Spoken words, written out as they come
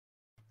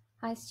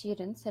Hi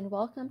students, and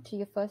welcome to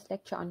your first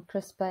lecture on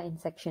CRISPR in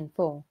section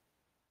 4.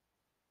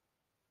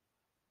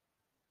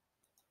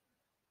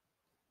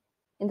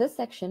 In this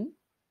section,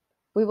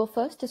 we will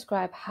first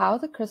describe how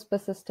the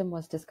CRISPR system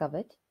was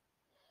discovered,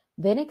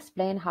 then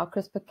explain how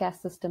CRISPR-Cas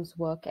systems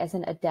work as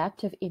an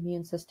adaptive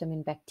immune system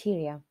in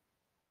bacteria.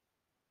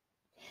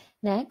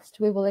 Next,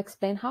 we will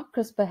explain how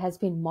CRISPR has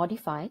been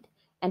modified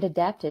and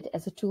adapted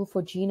as a tool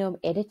for genome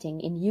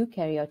editing in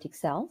eukaryotic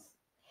cells,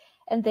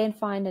 and then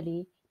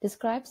finally,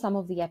 describe some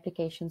of the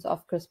applications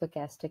of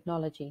CRISPR-Cas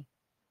technology.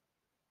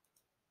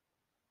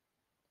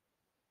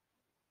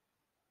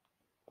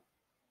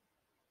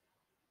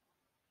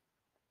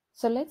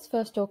 So let's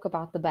first talk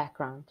about the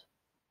background.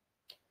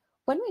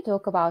 When we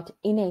talk about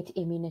innate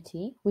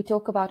immunity, we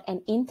talk about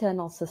an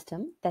internal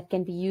system that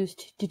can be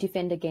used to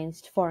defend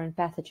against foreign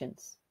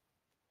pathogens.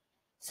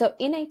 So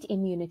innate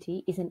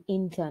immunity is an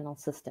internal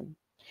system,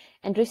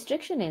 and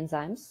restriction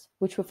enzymes,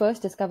 which were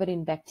first discovered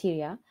in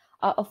bacteria,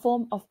 are a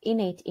form of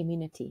innate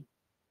immunity.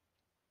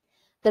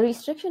 The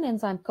restriction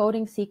enzyme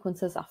coding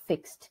sequences are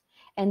fixed,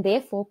 and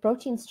therefore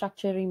protein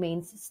structure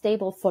remains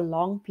stable for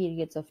long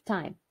periods of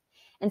time,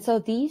 and so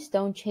these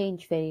don't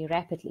change very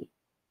rapidly.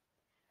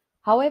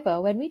 However,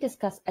 when we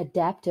discuss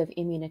adaptive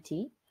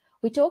immunity,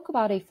 we talk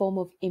about a form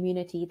of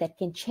immunity that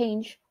can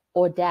change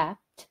or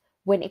adapt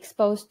when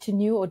exposed to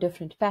new or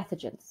different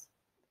pathogens.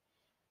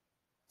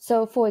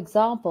 So, for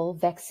example,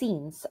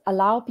 vaccines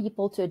allow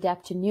people to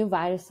adapt to new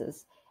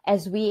viruses,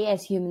 as we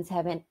as humans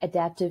have an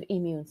adaptive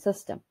immune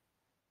system.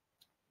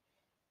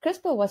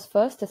 CRISPR was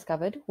first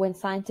discovered when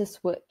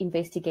scientists were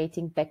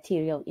investigating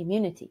bacterial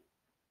immunity.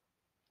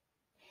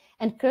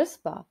 And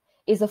CRISPR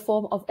is a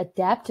form of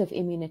adaptive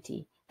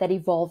immunity that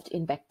evolved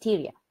in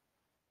bacteria.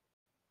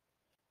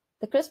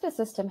 The CRISPR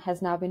system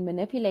has now been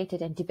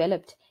manipulated and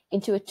developed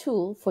into a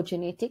tool for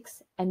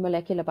genetics and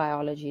molecular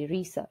biology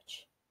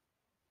research.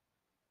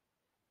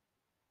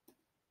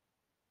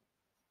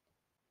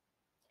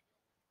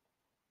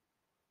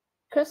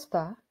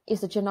 CRISPR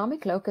is a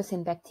genomic locus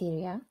in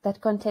bacteria that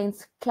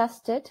contains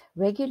clustered,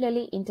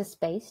 regularly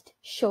interspaced,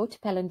 short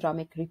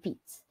palindromic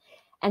repeats,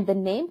 and the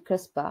name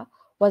CRISPR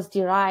was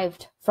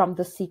derived from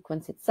the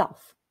sequence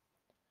itself.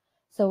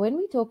 So when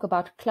we talk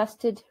about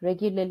clustered,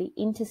 regularly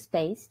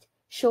interspaced,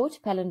 short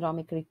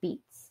palindromic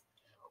repeats,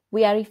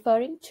 we are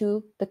referring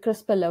to the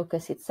CRISPR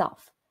locus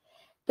itself.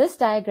 This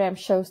diagram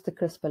shows the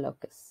CRISPR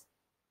locus.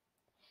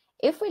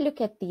 If we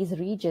look at these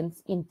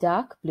regions in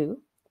dark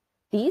blue,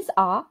 these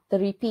are the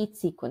repeat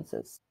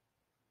sequences.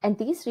 And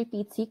these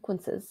repeat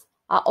sequences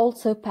are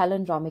also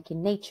palindromic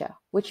in nature,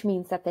 which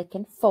means that they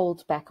can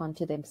fold back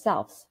onto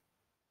themselves.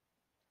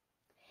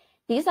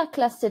 These are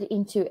clustered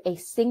into a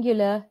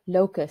singular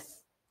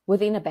locus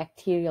within a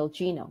bacterial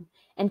genome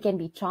and can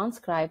be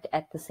transcribed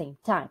at the same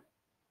time.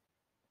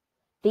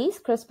 These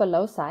CRISPR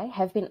loci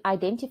have been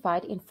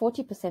identified in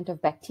 40%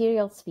 of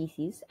bacterial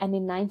species and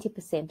in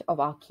 90% of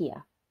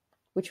archaea,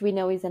 which we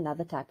know is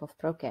another type of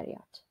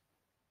prokaryote.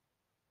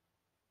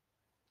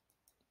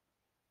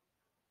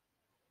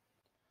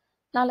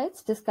 Now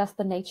let's discuss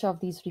the nature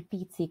of these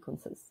repeat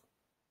sequences.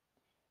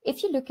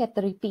 If you look at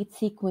the repeat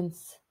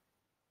sequence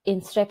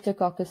in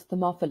Streptococcus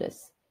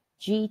thermophilus,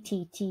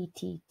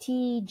 GTTTT,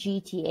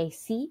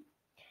 GTAC,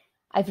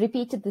 I've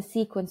repeated the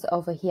sequence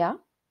over here.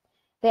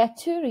 There are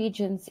two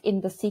regions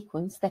in the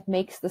sequence that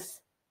makes this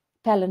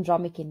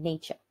palindromic in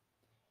nature.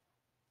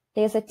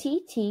 There's a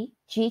TT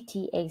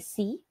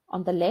GTAC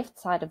on the left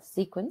side of the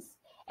sequence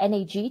and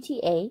a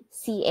GTA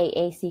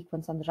CAA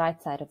sequence on the right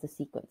side of the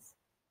sequence.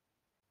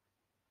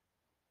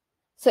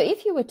 So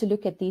if you were to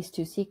look at these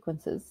two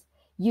sequences,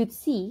 you'd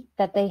see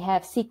that they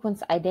have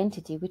sequence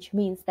identity, which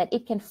means that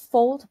it can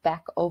fold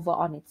back over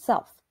on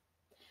itself.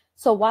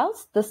 So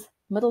whilst this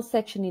middle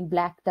section in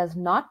black does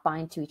not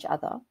bind to each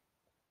other,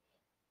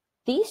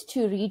 these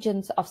two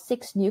regions of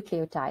 6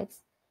 nucleotides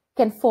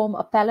can form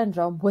a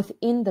palindrome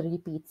within the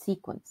repeat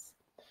sequence.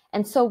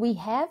 And so we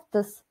have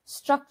this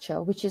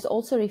structure, which is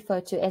also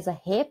referred to as a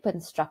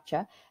hairpin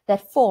structure,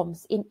 that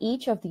forms in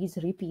each of these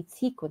repeat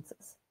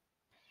sequences.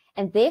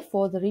 And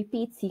therefore, the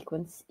repeat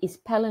sequence is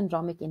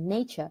palindromic in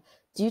nature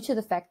due to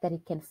the fact that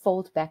it can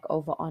fold back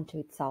over onto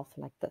itself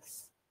like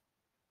this.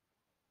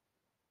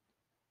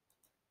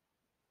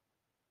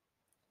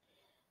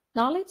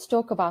 Now let's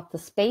talk about the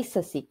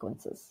spacer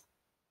sequences.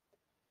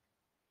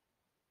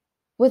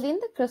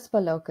 Within the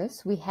CRISPR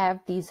locus, we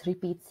have these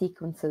repeat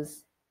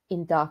sequences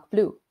in dark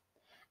blue.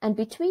 And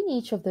between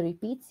each of the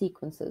repeat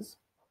sequences,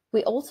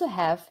 we also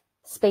have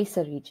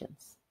spacer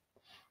regions.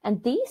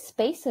 And these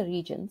spacer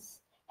regions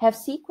have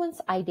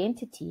sequence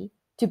identity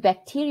to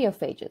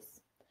bacteriophages,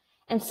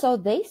 and so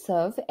they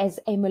serve as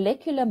a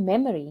molecular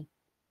memory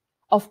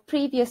of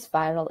previous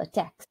viral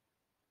attacks.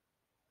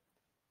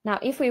 Now,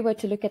 if we were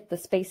to look at the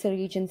spacer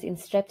regions in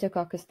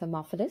Streptococcus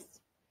thermophilus,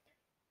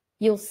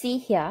 you'll see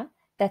here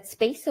that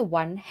spacer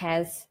 1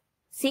 has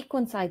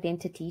sequence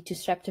identity to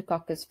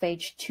Streptococcus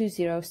phage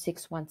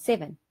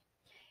 20617,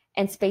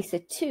 and spacer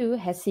 2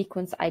 has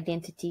sequence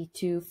identity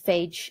to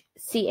phage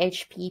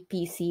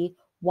CHPPC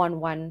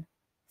 1151.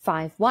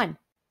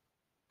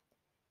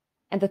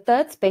 And the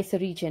third spacer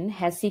region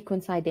has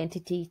sequence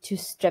identity to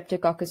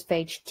Streptococcus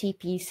phage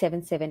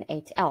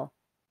TP778L.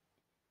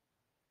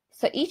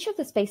 So each of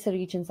the spacer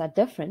regions are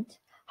different.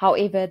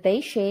 However,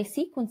 they share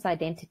sequence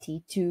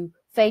identity to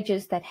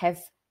phages that have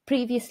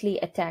previously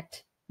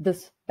attacked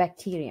this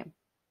bacterium.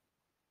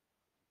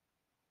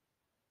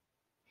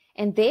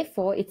 And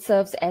therefore, it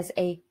serves as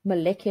a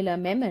molecular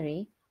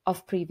memory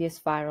of previous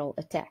viral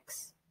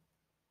attacks.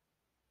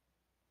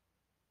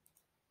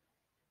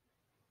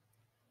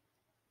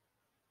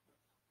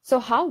 So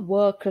how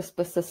were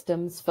CRISPR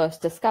systems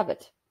first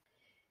discovered?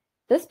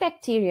 This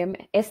bacterium,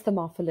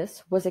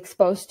 Esthamophilus, was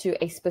exposed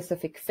to a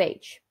specific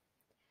phage.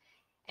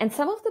 And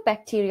some of the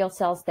bacterial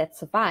cells that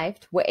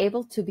survived were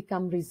able to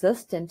become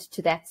resistant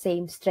to that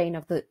same strain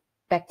of the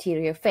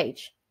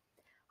bacteriophage.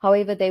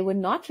 However, they were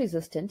not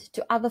resistant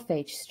to other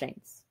phage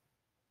strains.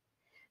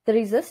 The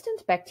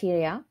resistant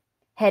bacteria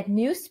had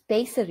new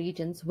spacer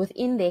regions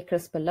within their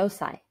CRISPR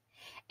loci,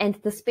 and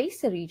the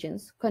spacer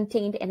regions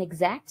contained an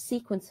exact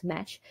sequence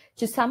match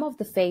to some of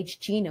the phage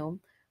genome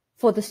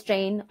for the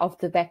strain of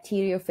the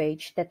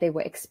bacteriophage that they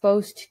were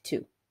exposed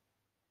to.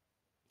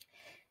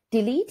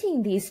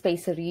 Deleting these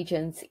spacer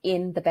regions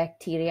in the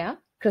bacteria,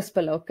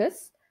 CRISPR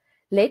locus,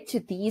 led to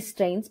these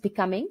strains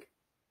becoming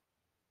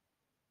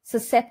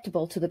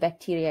susceptible to the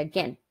bacteria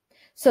again.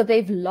 So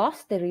they've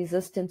lost their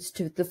resistance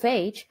to the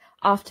phage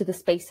after the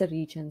spacer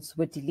regions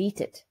were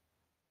deleted.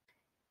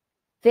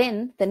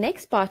 Then the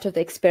next part of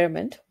the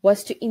experiment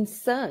was to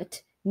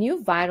insert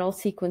new viral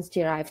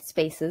sequence-derived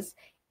spacers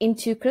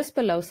into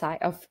CRISPR loci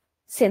of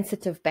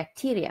sensitive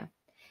bacteria.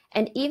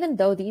 And even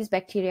though these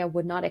bacteria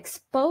were not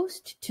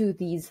exposed to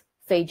these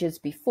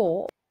phages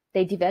before,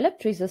 they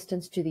developed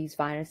resistance to these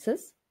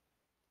viruses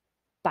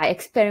by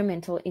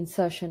experimental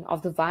insertion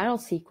of the viral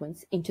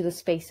sequence into the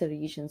spacer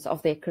regions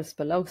of their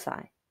CRISPR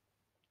loci.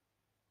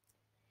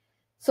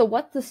 So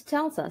what this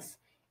tells us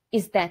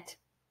is that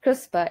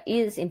CRISPR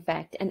is in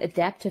fact an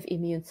adaptive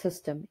immune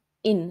system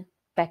in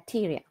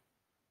bacteria.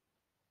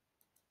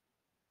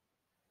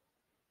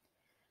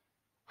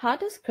 How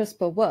does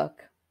CRISPR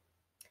work?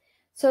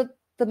 So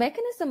the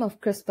mechanism of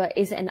CRISPR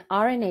is an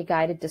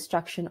RNA-guided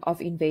destruction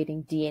of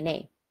invading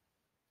DNA.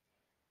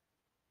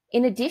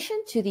 In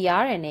addition to the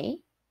RNA,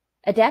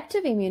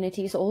 adaptive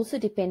immunity is also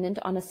dependent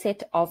on a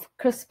set of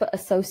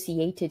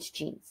CRISPR-associated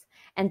genes,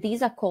 and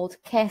these are called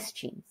Cas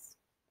genes.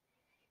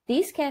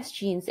 These Cas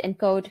genes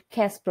encode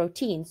Cas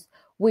proteins,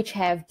 which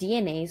have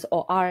DNase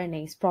or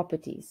RNase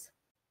properties.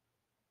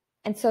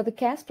 And so the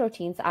Cas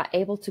proteins are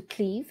able to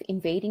cleave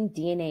invading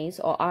DNase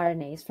or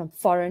RNase from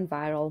foreign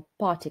viral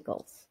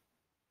particles.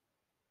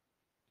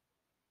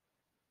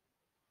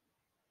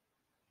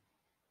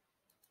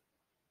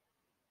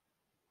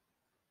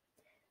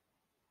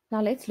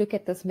 Now let's look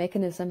at this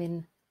mechanism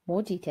in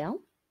more detail.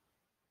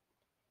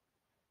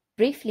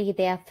 Briefly,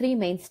 there are three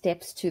main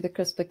steps to the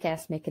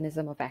CRISPR-Cas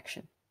mechanism of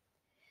action.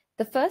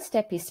 The first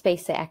step is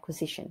spacer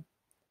acquisition.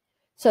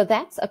 So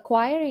that's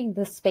acquiring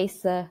the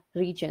spacer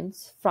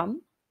regions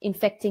from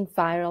infecting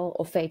viral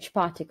or phage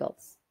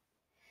particles.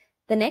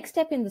 The next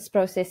step in this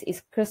process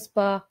is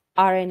CRISPR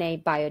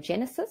RNA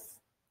biogenesis.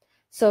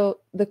 So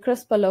the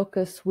CRISPR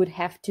locus would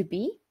have to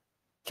be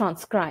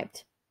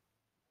transcribed.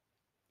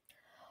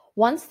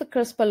 Once the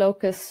CRISPR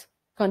locus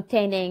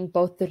containing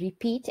both the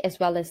repeat as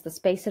well as the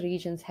spacer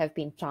regions have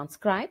been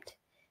transcribed,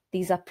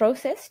 these are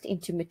processed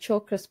into mature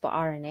CRISPR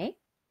RNA,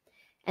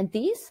 and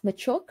these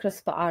mature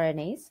CRISPR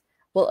RNAs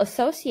will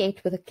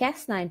associate with a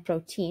Cas9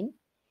 protein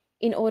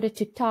in order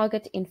to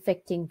target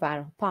infecting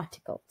viral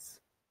particles.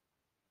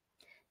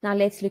 Now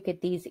let's look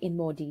at these in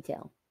more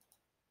detail.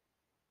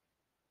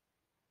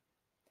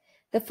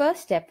 The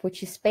first step,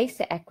 which is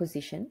spacer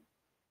acquisition,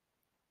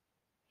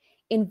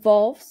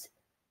 involves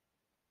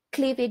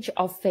cleavage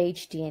of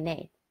phage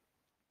DNA.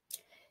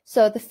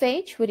 So the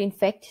phage would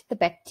infect the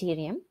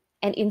bacterium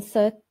and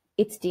insert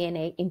its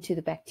DNA into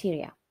the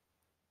bacteria.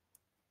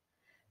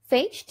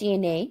 Phage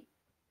DNA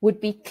would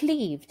be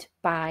cleaved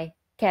by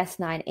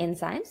Cas9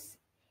 enzymes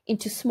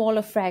into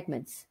smaller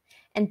fragments,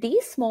 and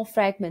these small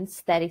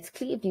fragments that it's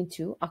cleaved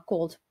into are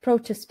called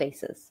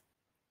protospacers.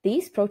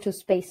 These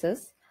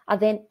protospacers are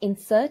then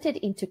inserted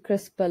into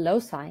CRISPR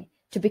loci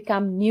to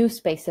become new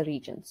spacer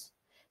regions.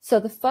 So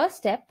the first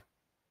step,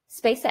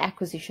 spacer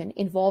acquisition,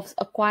 involves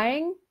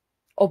acquiring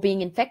or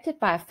being infected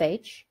by a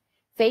phage.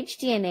 Phage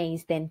DNA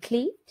is then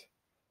cleaved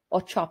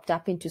or chopped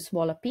up into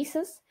smaller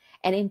pieces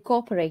and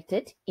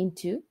incorporated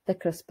into the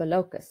CRISPR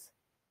locus.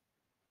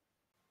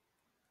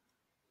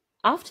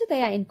 After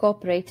they are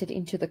incorporated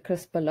into the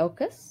CRISPR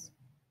locus,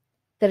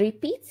 the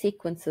repeat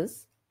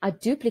sequences are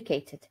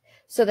duplicated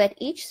so that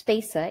each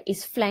spacer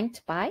is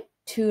flanked by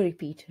two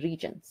repeat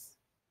regions.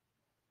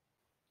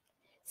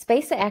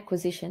 Spacer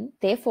acquisition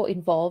therefore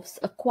involves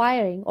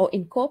acquiring or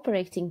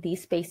incorporating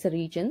these spacer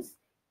regions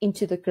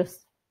into the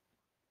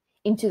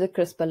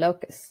CRISPR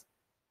locus.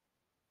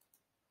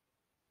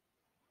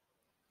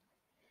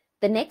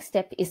 The next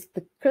step is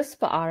the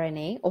CRISPR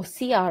RNA or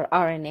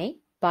CRRNA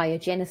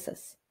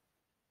biogenesis.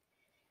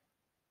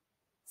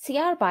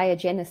 CR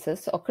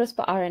biogenesis or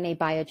CRISPR RNA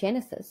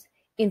biogenesis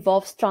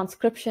involves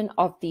transcription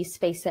of these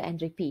spacer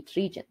and repeat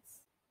regions.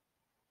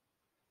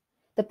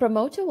 The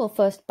promoter will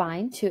first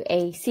bind to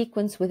a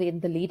sequence within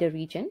the leader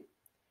region,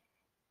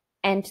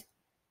 and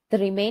the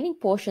remaining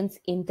portions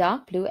in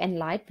dark blue and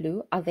light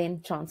blue are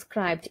then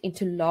transcribed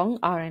into long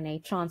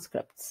RNA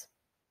transcripts.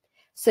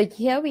 So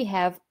here we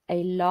have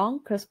a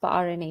long CRISPR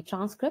RNA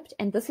transcript,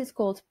 and this is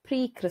called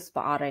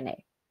pre-CRISPR RNA.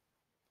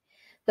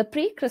 The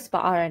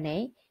pre-CRISPR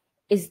RNA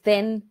is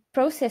then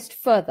processed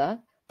further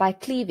by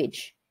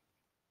cleavage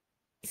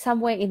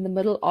somewhere in the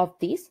middle of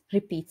these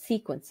repeat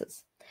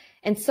sequences.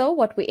 And so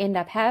what we end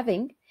up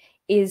having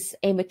is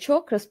a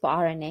mature CRISPR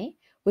RNA,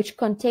 which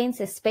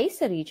contains a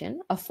spacer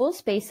region, a full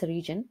spacer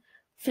region,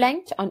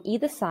 flanked on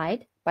either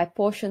side by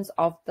portions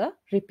of the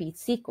repeat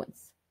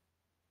sequence.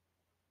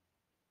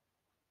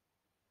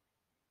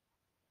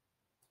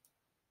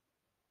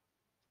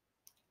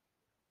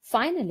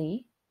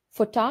 Finally,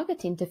 for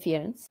target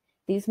interference,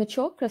 these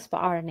mature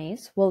CRISPR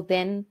RNAs will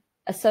then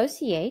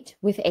associate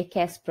with a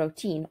Cas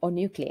protein or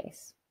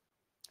nuclease.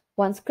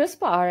 Once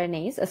CRISPR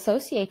RNAs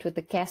associate with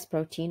the Cas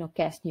protein or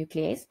Cas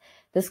nuclease,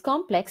 this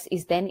complex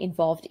is then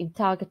involved in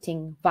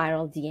targeting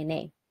viral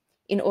DNA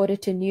in order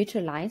to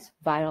neutralize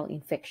viral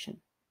infection.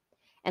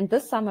 And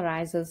this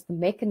summarizes the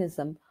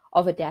mechanism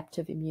of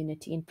adaptive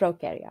immunity in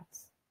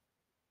prokaryotes.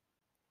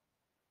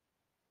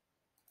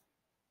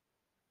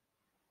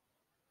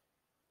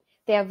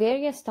 There are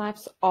various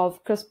types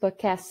of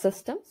CRISPR-Cas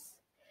systems.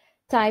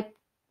 Type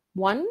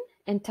 1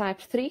 and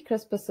type 3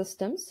 CRISPR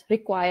systems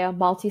require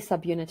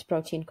multi-subunit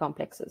protein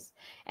complexes.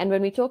 And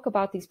when we talk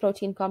about these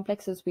protein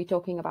complexes, we're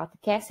talking about the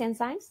Cas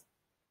enzymes.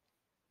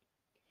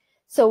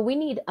 So we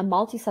need a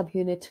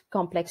multi-subunit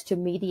complex to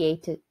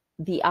mediate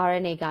the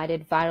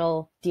RNA-guided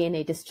viral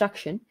DNA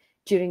destruction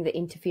during the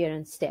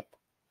interference step.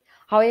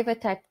 However,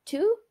 type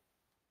 2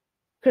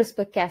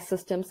 CRISPR-Cas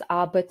systems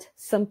are a bit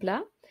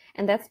simpler,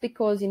 and that's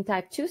because in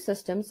type 2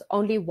 systems,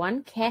 only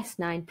one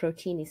Cas9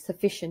 protein is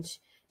sufficient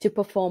to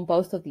perform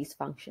both of these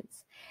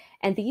functions.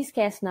 And these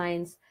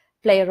Cas9s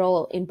play a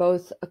role in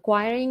both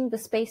acquiring the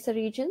spacer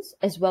regions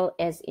as well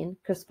as in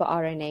CRISPR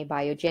RNA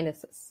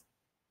biogenesis.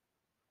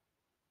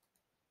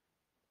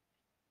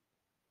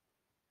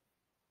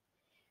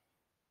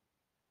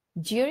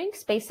 During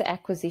spacer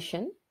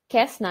acquisition,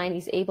 Cas9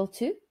 is able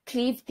to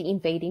cleave the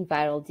invading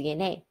viral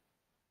DNA.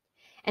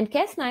 And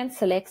Cas9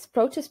 selects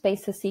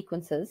protospacer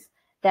sequences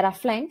that are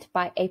flanked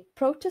by a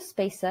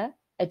protospacer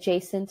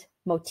adjacent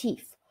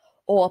motif,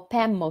 or a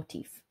PAM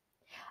motif.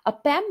 A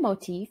PAM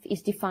motif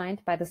is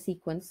defined by the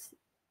sequence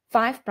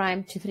 5'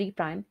 to 3'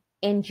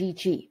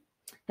 NGG.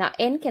 Now,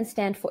 N can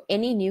stand for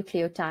any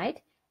nucleotide,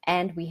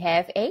 and we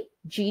have a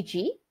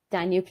GG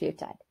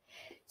dinucleotide.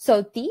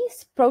 So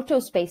these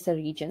protospacer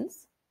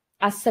regions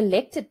are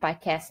selected by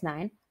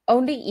Cas9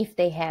 only if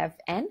they have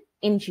an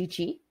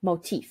NGG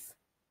motif.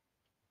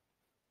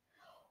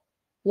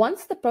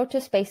 Once the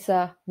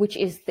protospacer, which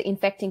is the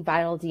infecting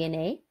viral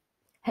DNA,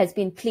 has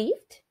been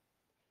cleaved,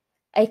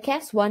 a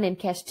Cas1 and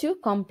Cas2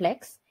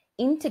 complex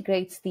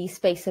integrates these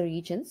spacer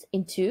regions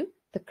into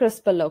the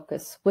CRISPR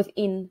locus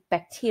within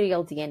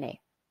bacterial DNA.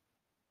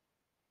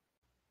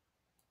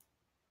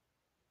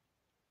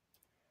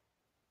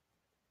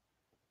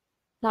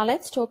 Now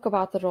let's talk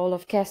about the role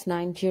of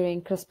Cas9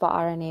 during CRISPR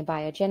RNA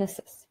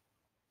biogenesis.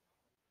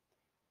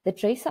 The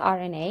tracer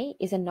RNA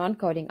is a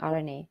non-coding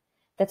RNA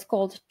that's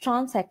called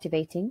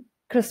transactivating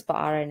CRISPR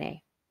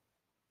RNA.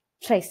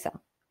 Tracer.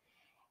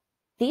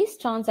 These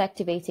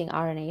transactivating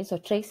RNAs or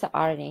tracer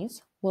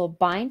RNAs will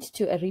bind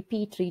to a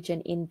repeat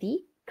region in the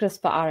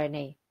CRISPR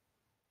RNA.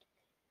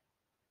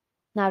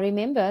 Now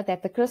remember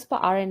that the CRISPR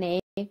RNA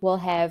will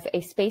have a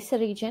spacer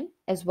region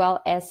as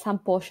well as some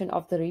portion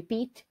of the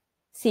repeat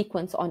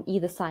sequence on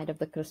either side of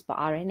the CRISPR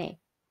RNA.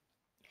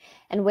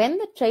 And when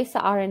the tracer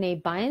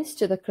RNA binds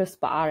to the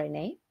CRISPR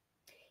RNA,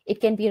 it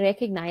can be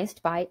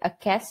recognized by a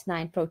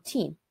Cas9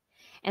 protein.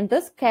 And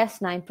this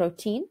Cas9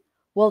 protein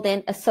will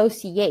then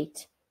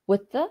associate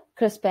with the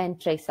CRISPR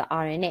and tracer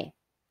RNA.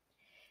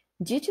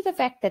 Due to the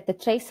fact that the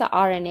tracer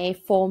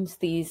RNA forms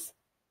these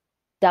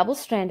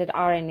double-stranded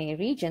RNA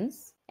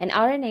regions, an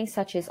RNA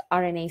such as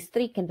RNase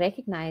 3 can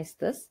recognize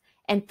this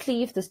and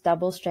cleave this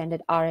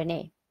double-stranded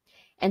RNA.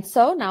 And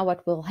so now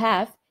what we'll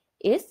have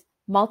is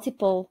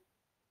multiple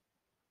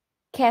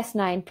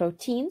Cas9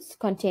 proteins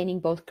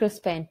containing both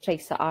CRISPR and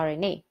tracer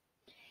RNA.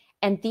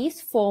 And these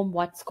form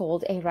what's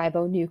called a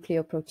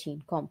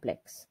ribonucleoprotein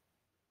complex.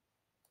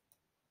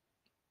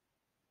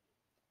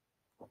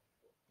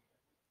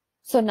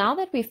 So now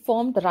that we've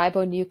formed the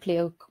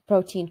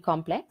ribonucleoprotein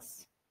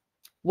complex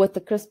with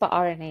the CRISPR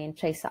RNA and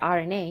tracer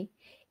RNA,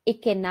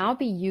 it can now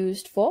be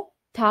used for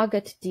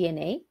target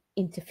DNA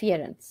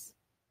interference.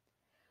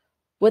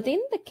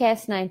 Within the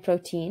Cas9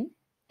 protein,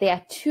 there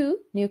are two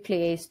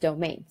nuclease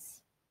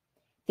domains,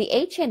 the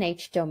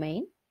HNH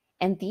domain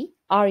and the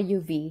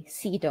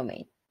RUVC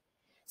domain.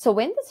 So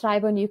when this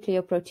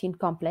ribonucleoprotein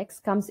complex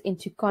comes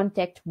into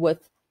contact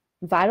with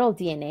viral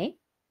DNA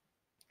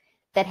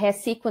that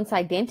has sequence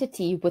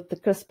identity with the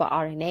CRISPR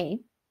RNA,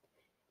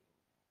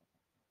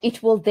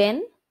 it will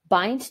then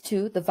bind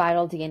to the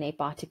viral DNA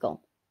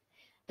particle.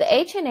 The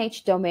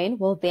H&H domain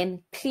will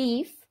then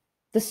cleave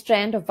the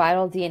strand of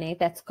viral DNA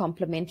that's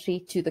complementary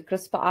to the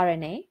CRISPR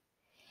RNA,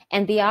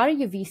 and the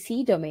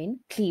RUVC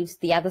domain cleaves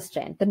the other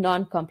strand, the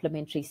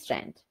non-complementary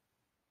strand.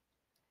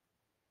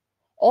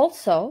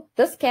 Also,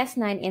 this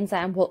Cas9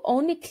 enzyme will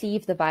only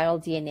cleave the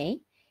viral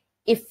DNA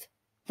if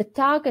the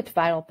target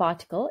viral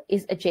particle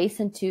is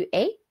adjacent to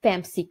a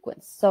PAM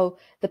sequence. So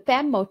the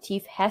PAM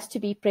motif has to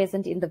be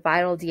present in the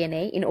viral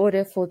DNA in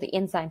order for the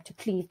enzyme to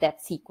cleave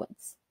that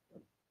sequence.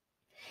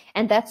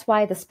 And that's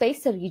why the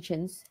spacer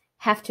regions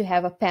have to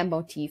have a PAM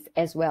motif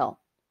as well.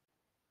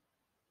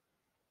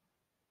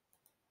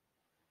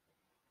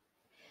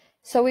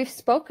 So we've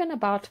spoken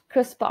about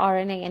CRISPR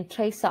RNA and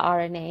tracer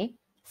RNA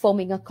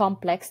forming a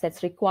complex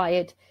that's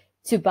required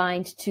to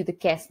bind to the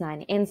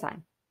Cas9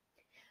 enzyme.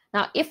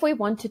 Now, if we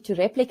wanted to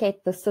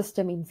replicate the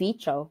system in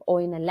vitro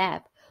or in a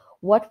lab,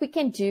 what we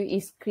can do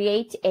is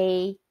create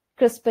a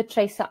CRISPR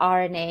tracer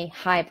RNA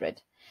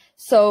hybrid.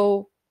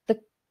 So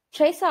the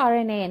tracer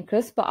RNA and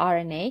CRISPR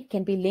RNA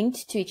can be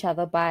linked to each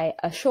other by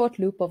a short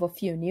loop of a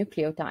few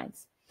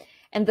nucleotides.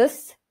 And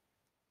this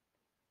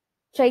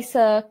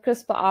tracer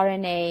CRISPR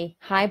RNA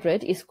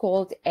hybrid is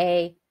called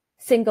a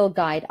single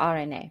guide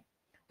RNA,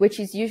 which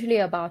is usually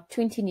about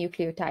 20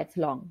 nucleotides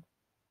long.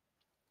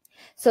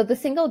 So the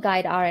single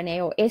guide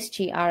RNA or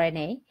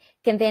sgRNA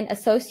can then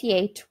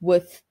associate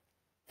with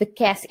the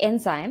Cas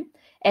enzyme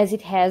as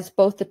it has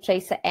both the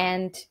tracer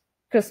and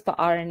CRISPR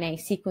RNA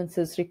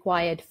sequences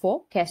required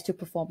for Cas to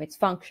perform its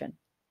function.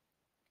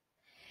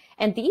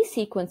 And these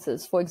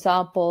sequences, for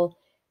example,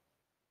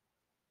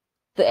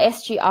 the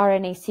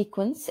sgRNA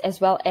sequence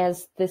as well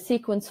as the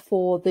sequence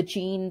for the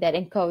gene that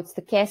encodes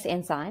the Cas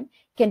enzyme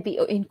can be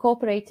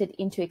incorporated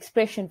into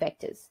expression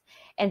vectors.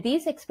 And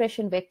these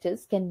expression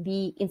vectors can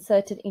be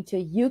inserted into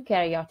a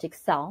eukaryotic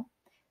cell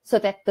so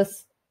that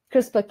this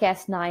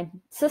CRISPR-Cas9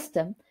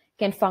 system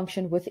can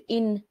function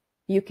within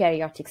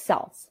eukaryotic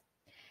cells.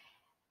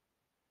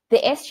 The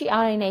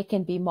sgRNA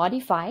can be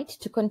modified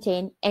to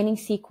contain any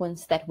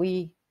sequence that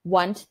we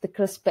want the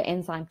CRISPR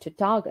enzyme to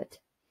target.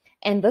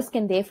 And this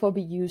can therefore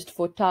be used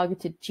for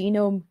targeted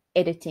genome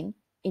editing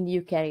in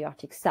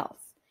eukaryotic cells.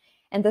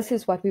 And this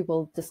is what we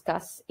will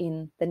discuss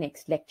in the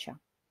next lecture.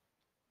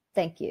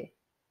 Thank you.